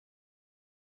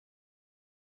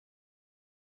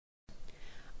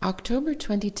October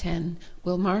 2010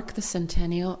 will mark the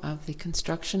centennial of the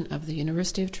construction of the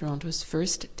University of Toronto's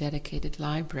first dedicated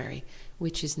library,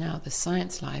 which is now the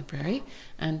Science Library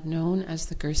and known as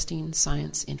the Gerstein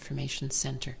Science Information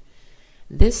Centre.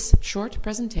 This short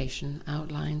presentation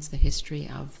outlines the history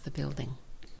of the building.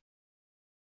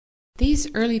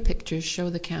 These early pictures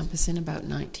show the campus in about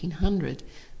 1900,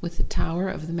 with the tower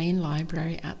of the main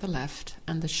library at the left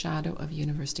and the shadow of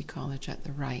University College at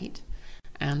the right,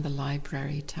 and the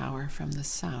library tower from the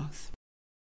south.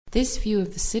 This view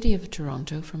of the city of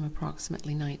Toronto from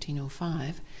approximately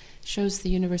 1905 shows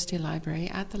the University Library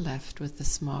at the left with the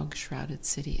smog-shrouded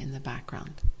city in the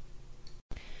background.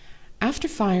 After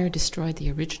fire destroyed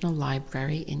the original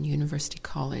library in University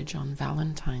College on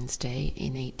Valentine's Day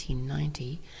in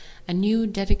 1890, a new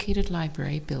dedicated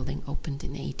library building opened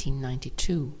in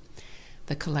 1892.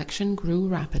 The collection grew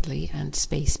rapidly and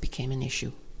space became an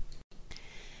issue.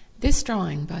 This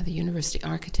drawing by the university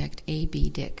architect A.B.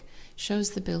 Dick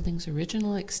shows the building's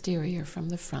original exterior from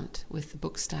the front with the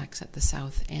bookstacks at the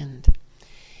south end.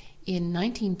 In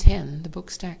 1910, the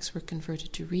bookstacks were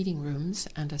converted to reading rooms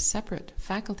and a separate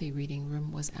faculty reading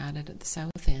room was added at the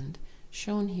south end,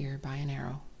 shown here by an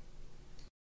arrow.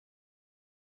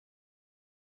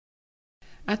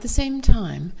 At the same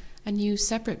time, a new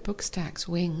separate bookstacks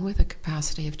wing with a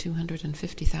capacity of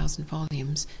 250,000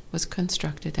 volumes was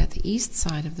constructed at the east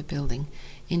side of the building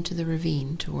into the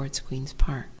ravine towards Queen's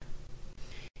Park.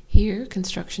 Here,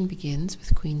 construction begins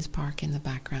with Queen's Park in the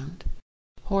background.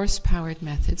 Horse-powered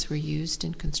methods were used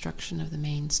in construction of the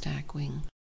main stack wing.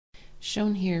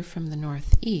 Shown here from the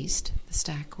northeast, the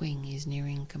stack wing is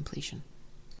nearing completion.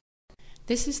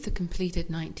 This is the completed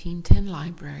 1910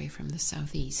 library from the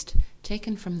southeast,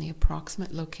 taken from the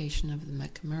approximate location of the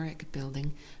McMurrick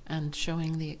building and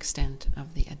showing the extent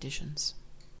of the additions.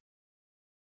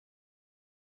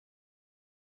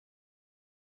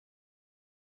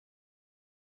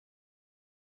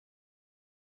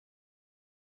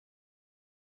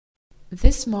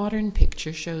 This modern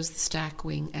picture shows the stack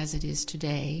wing as it is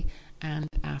today and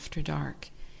after dark.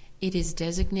 It is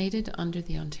designated under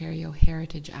the Ontario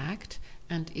Heritage Act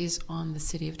and is on the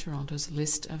City of Toronto's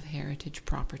list of heritage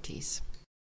properties.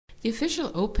 The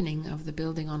official opening of the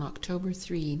building on October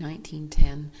 3,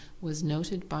 1910 was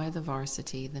noted by the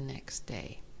varsity the next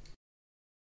day.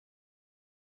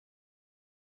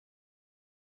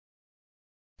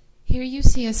 Here you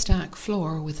see a stack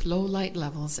floor with low light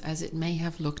levels as it may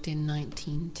have looked in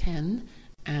 1910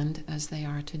 and as they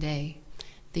are today.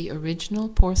 The original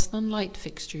porcelain light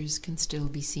fixtures can still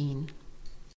be seen.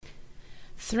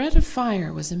 Threat of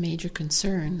fire was a major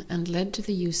concern and led to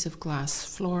the use of glass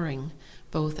flooring,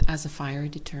 both as a fire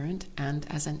deterrent and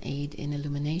as an aid in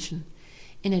illumination.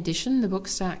 In addition, the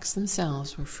bookstacks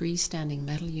themselves were freestanding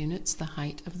metal units the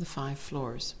height of the 5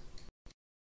 floors.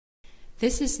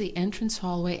 This is the entrance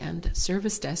hallway and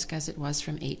service desk as it was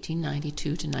from 1892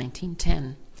 to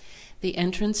 1910. The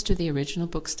entrance to the original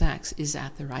bookstacks is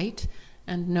at the right,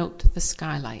 and note the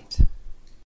skylight.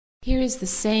 Here is the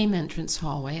same entrance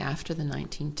hallway after the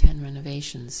 1910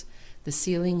 renovations. The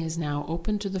ceiling is now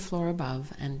open to the floor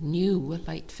above and new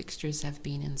light fixtures have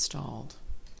been installed.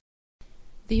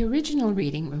 The original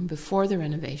reading room before the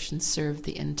renovations served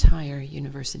the entire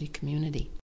university community.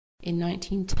 In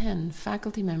 1910,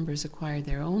 faculty members acquired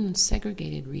their own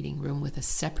segregated reading room with a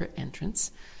separate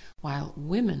entrance, while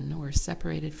women were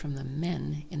separated from the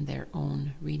men in their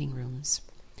own reading rooms.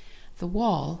 The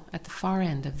wall at the far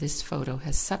end of this photo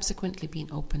has subsequently been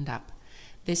opened up.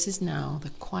 This is now the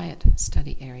quiet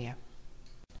study area.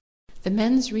 The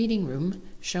men's reading room,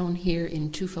 shown here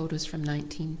in 2 photos from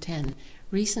 1910,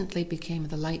 recently became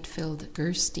the light-filled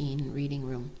Gerstein reading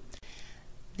room.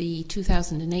 The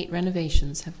 2008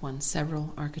 renovations have won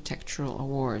several architectural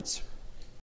awards.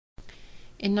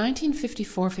 In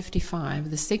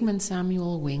 1954-55, the Sigmund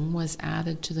Samuel wing was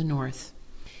added to the north.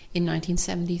 In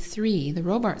 1973, the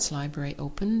Robarts Library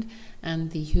opened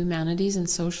and the humanities and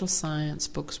social science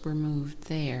books were moved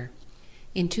there.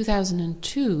 In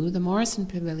 2002, the Morrison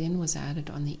Pavilion was added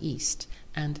on the east,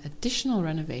 and additional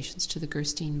renovations to the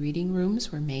Gerstein reading rooms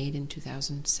were made in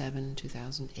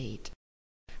 2007-2008.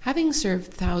 Having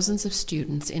served thousands of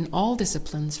students in all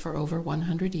disciplines for over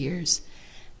 100 years,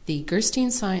 the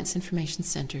Gerstein Science Information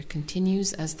Centre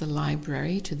continues as the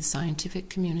library to the scientific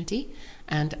community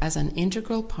and as an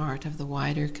integral part of the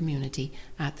wider community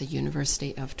at the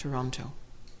University of Toronto.